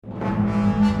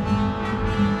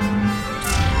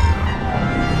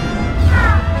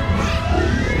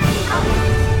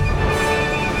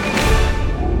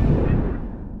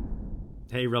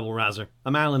Hey Rebel Rouser,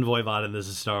 I'm Alan Voivod and this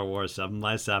is Star Wars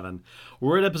 7x7.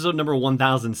 We're at episode number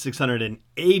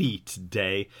 1680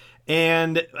 today,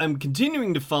 and I'm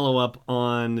continuing to follow up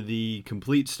on the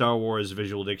complete Star Wars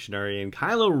visual dictionary and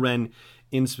Kylo Ren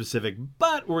in specific,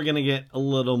 but we're going to get a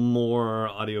little more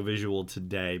audiovisual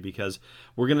today because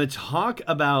we're going to talk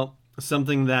about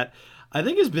something that I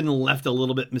think has been left a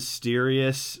little bit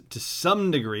mysterious to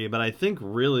some degree, but I think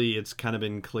really it's kind of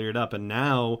been cleared up. And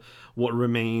now what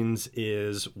remains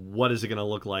is, what is it going to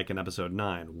look like in episode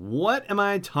 9? What am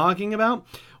I talking about?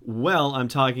 Well, I'm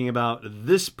talking about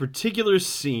this particular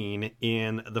scene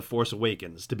in The Force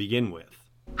Awakens to begin with.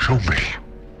 Show me,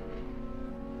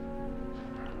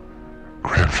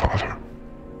 grandfather,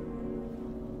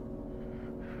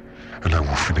 and I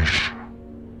will finish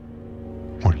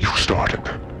what you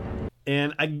started.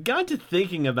 And I got to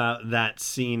thinking about that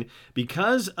scene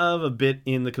because of a bit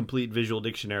in the Complete Visual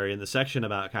Dictionary in the section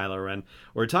about Kylo Ren,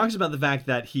 where it talks about the fact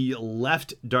that he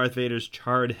left Darth Vader's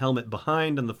charred helmet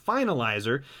behind on the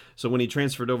Finalizer. So when he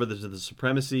transferred over to the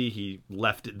Supremacy, he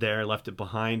left it there, left it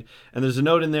behind. And there's a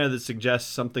note in there that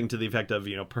suggests something to the effect of,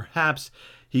 perhaps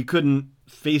he couldn't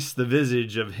face the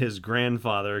visage of his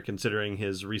grandfather considering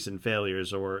his recent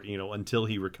failures, or, until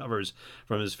he recovers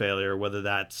from his failure, whether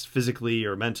that's physically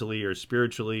or mentally or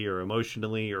spiritually or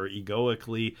emotionally or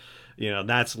egoically,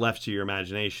 that's left to your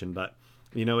imagination. But,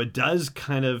 it does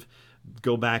kind of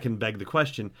go back and beg the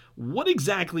question, what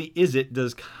exactly is it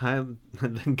does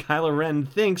Kylo Ren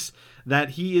thinks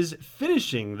that he is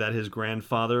finishing that his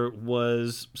grandfather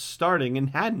was starting and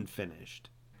hadn't finished?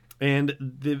 And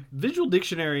the Visual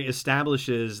Dictionary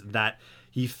establishes that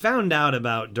he found out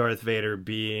about Darth Vader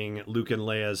being Luke and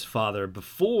Leia's father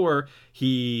before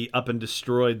he up and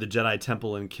destroyed the Jedi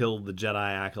Temple and killed the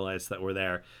Jedi acolytes that were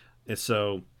there. And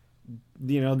so,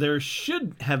 there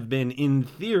should have been, in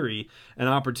theory, an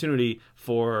opportunity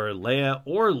for Leia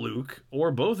or Luke, or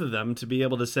both of them, to be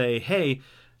able to say, hey,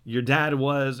 your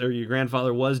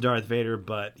grandfather was Darth Vader,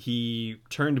 but he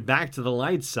turned back to the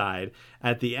light side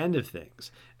at the end of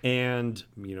things. And,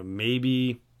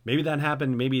 maybe that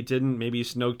happened, maybe it didn't. Maybe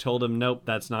Snoke told him, nope,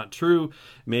 that's not true.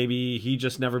 Maybe he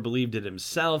just never believed it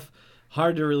himself.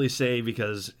 Hard to really say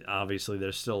because obviously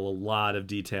there's still a lot of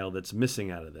detail that's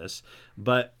missing out of this.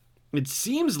 But it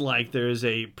seems like there's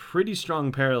a pretty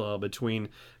strong parallel between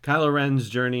Kylo Ren's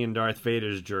journey and Darth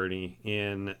Vader's journey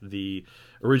in the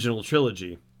original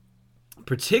trilogy.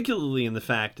 Particularly in the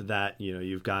fact that,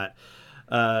 you've got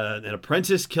an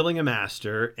apprentice killing a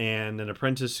master, and an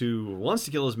apprentice who wants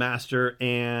to kill his master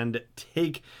and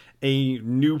take a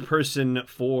new person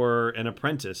for an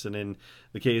apprentice. And in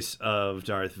the case of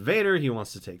Darth Vader, he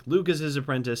wants to take Luke as his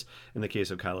apprentice. In the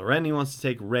case of Kylo Ren, he wants to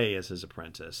take Rey as his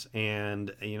apprentice.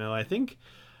 And, I think,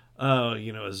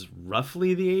 is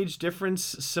roughly the age difference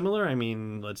similar? I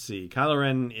mean, let's see. Kylo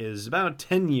Ren is about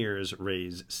 10 years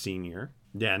Rey's senior.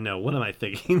 Yeah, no, what am I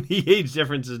thinking? The age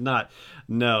difference is not.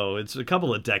 No, it's a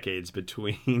couple of decades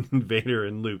between Vader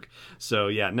and Luke. So,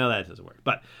 yeah, no, that doesn't work.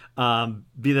 But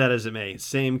be that as it may,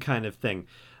 same kind of thing.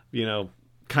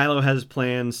 Kylo has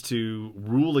plans to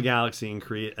rule the galaxy and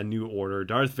create a new order.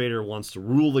 Darth Vader wants to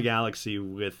rule the galaxy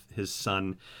with his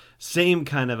son. Same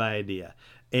kind of idea.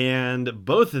 And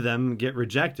both of them get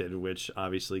rejected, which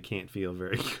obviously can't feel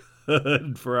very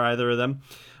good for either of them.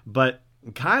 But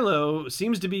Kylo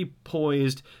seems to be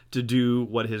poised to do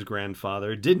what his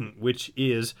grandfather didn't, which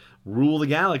is rule the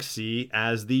galaxy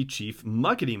as the chief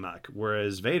muckety-muck,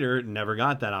 whereas Vader never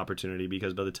got that opportunity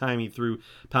because by the time he threw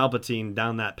Palpatine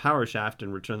down that power shaft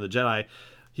in Return of the Jedi,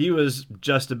 he was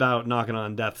just about knocking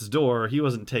on death's door. He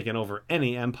wasn't taking over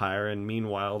any empire, and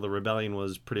meanwhile, the rebellion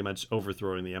was pretty much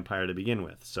overthrowing the empire to begin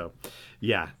with. So,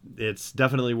 yeah, it's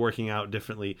definitely working out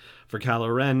differently for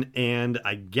Kylo Ren, and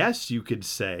I guess you could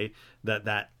say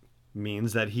that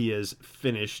means that he has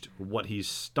finished what he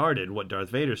started, what Darth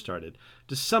Vader started,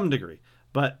 to some degree.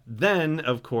 But then,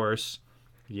 of course,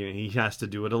 he has to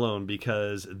do it alone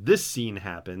because this scene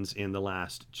happens in The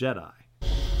Last Jedi.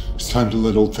 It's time to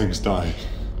let old things die.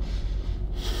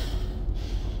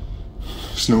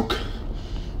 Snoke,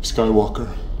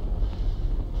 Skywalker,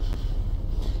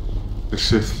 the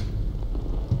Sith,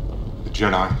 the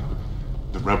Jedi,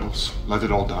 the Rebels, let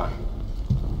it all die.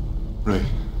 Rey,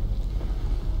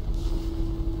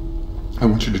 I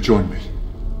want you to join me.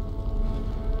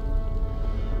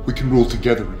 We can rule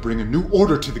together and bring a new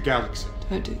order to the galaxy.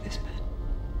 Don't do this, Ben.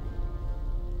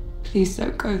 Please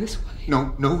don't go this way.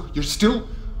 No, you're still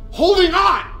holding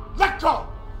on! Let go!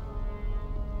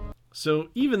 So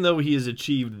even though he has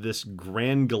achieved this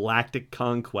grand galactic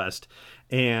conquest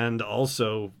and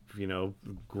also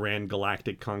grand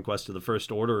galactic conquest of the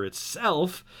First Order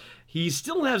itself, he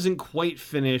still hasn't quite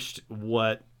finished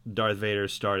what Darth Vader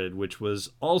started, which was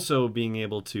also being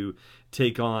able to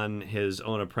take on his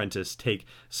own apprentice, take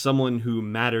someone who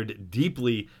mattered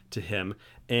deeply to him,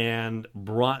 and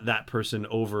brought that person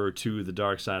over to the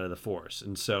dark side of the Force.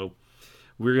 And so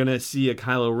we're going to see a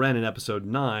Kylo Ren in Episode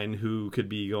 9 who could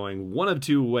be going one of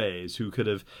two ways, who could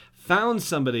have found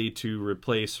somebody to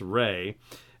replace Rey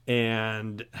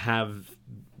and have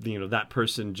that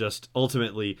person just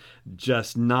ultimately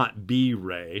just not be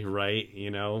Rey, right?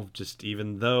 Just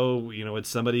even though, it's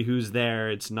somebody who's there,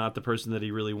 it's not the person that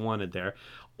he really wanted there.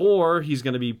 Or he's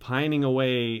going to be pining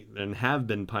away and have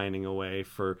been pining away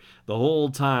for the whole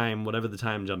time, whatever the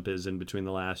time jump is in between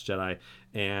The Last Jedi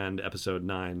and Episode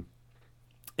 9.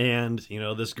 And,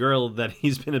 this girl that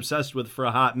he's been obsessed with for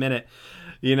a hot minute,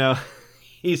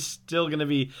 he's still going to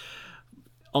be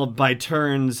by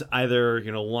turns either,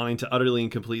 wanting to utterly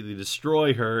and completely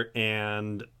destroy her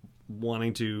and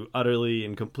wanting to utterly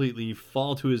and completely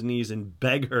fall to his knees and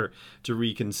beg her to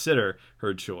reconsider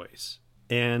her choice.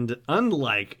 And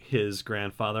unlike his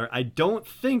grandfather, I don't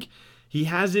think he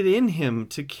has it in him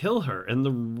to kill her. And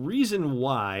the reason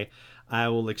why I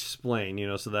will explain,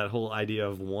 so that whole idea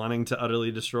of wanting to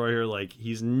utterly destroy her,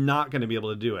 he's not going to be able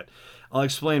to do it. I'll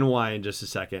explain why in just a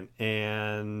second.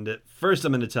 And first,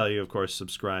 I'm going to tell you, of course,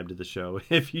 subscribe to the show.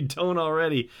 If you don't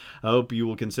already, I hope you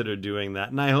will consider doing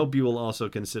that. And I hope you will also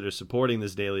consider supporting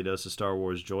this daily dose of Star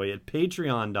Wars joy at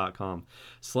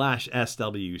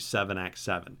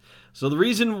patreon.com/SW7X7. So the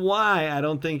reason why I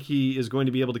don't think he is going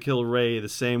to be able to kill Rey the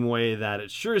same way that it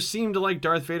sure seemed like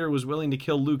Darth Vader was willing to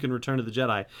kill Luke in Return of the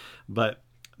Jedi, but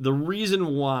the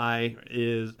reason why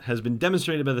has been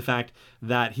demonstrated by the fact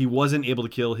that he wasn't able to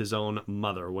kill his own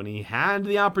mother. When he had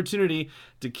the opportunity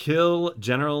to kill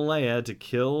General Leia, to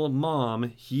kill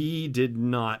Mom, he did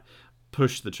not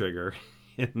push the trigger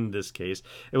in this case.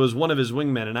 It was one of his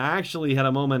wingmen, and I actually had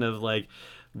a moment of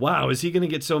wow, is he going to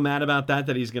get so mad about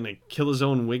that he's going to kill his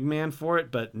own wingman for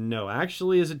it? But no,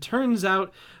 actually, as it turns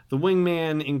out, the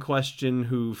wingman in question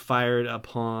who fired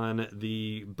upon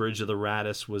the Bridge of the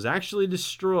Raddus was actually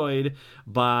destroyed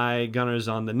by gunners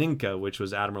on the Ninka, which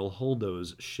was Admiral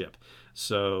Holdo's ship.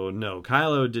 So no,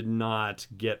 Kylo did not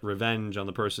get revenge on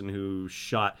the person who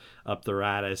shot up the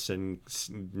Raddus and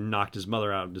knocked his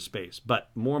mother out into space. But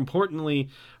more importantly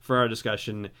for our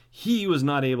discussion, he was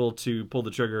not able to pull the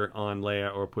trigger on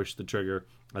Leia or push the trigger,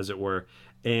 as it were,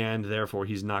 and therefore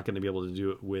he's not going to be able to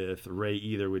do it with Rey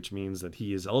either, which means that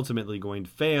he is ultimately going to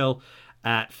fail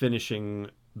at finishing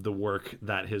the work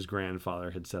that his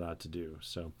grandfather had set out to do.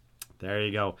 So there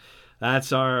you go.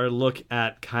 That's our look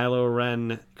at Kylo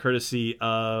Ren, courtesy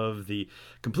of the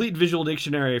Complete Visual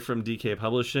Dictionary from DK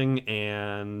Publishing,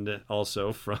 and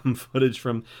also from footage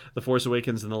from The Force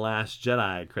Awakens and The Last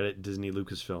Jedi. Credit Disney,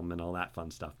 Lucasfilm, and all that fun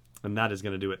stuff. And that is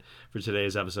going to do it for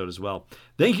today's episode as well.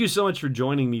 Thank you so much for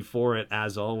joining me for it,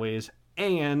 as always.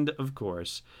 And, of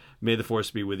course, may the Force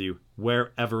be with you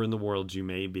wherever in the world you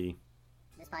may be.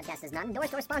 This podcast is not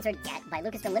endorsed or sponsored yet by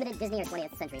Lucasfilm Limited, Disney, or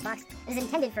 20th Century Fox. It is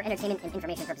intended for entertainment and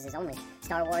information purposes only.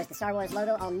 Star Wars, the Star Wars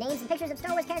logo, all names and pictures of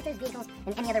Star Wars characters, vehicles,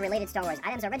 and any other related Star Wars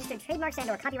items are registered trademarks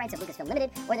and/or copyrights of Lucasfilm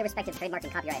Limited or their respective trademark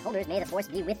and copyright holders. May the Force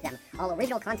be with them. All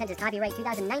original content is copyright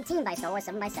 2019 by Star Wars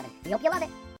 7x7. We hope you love it.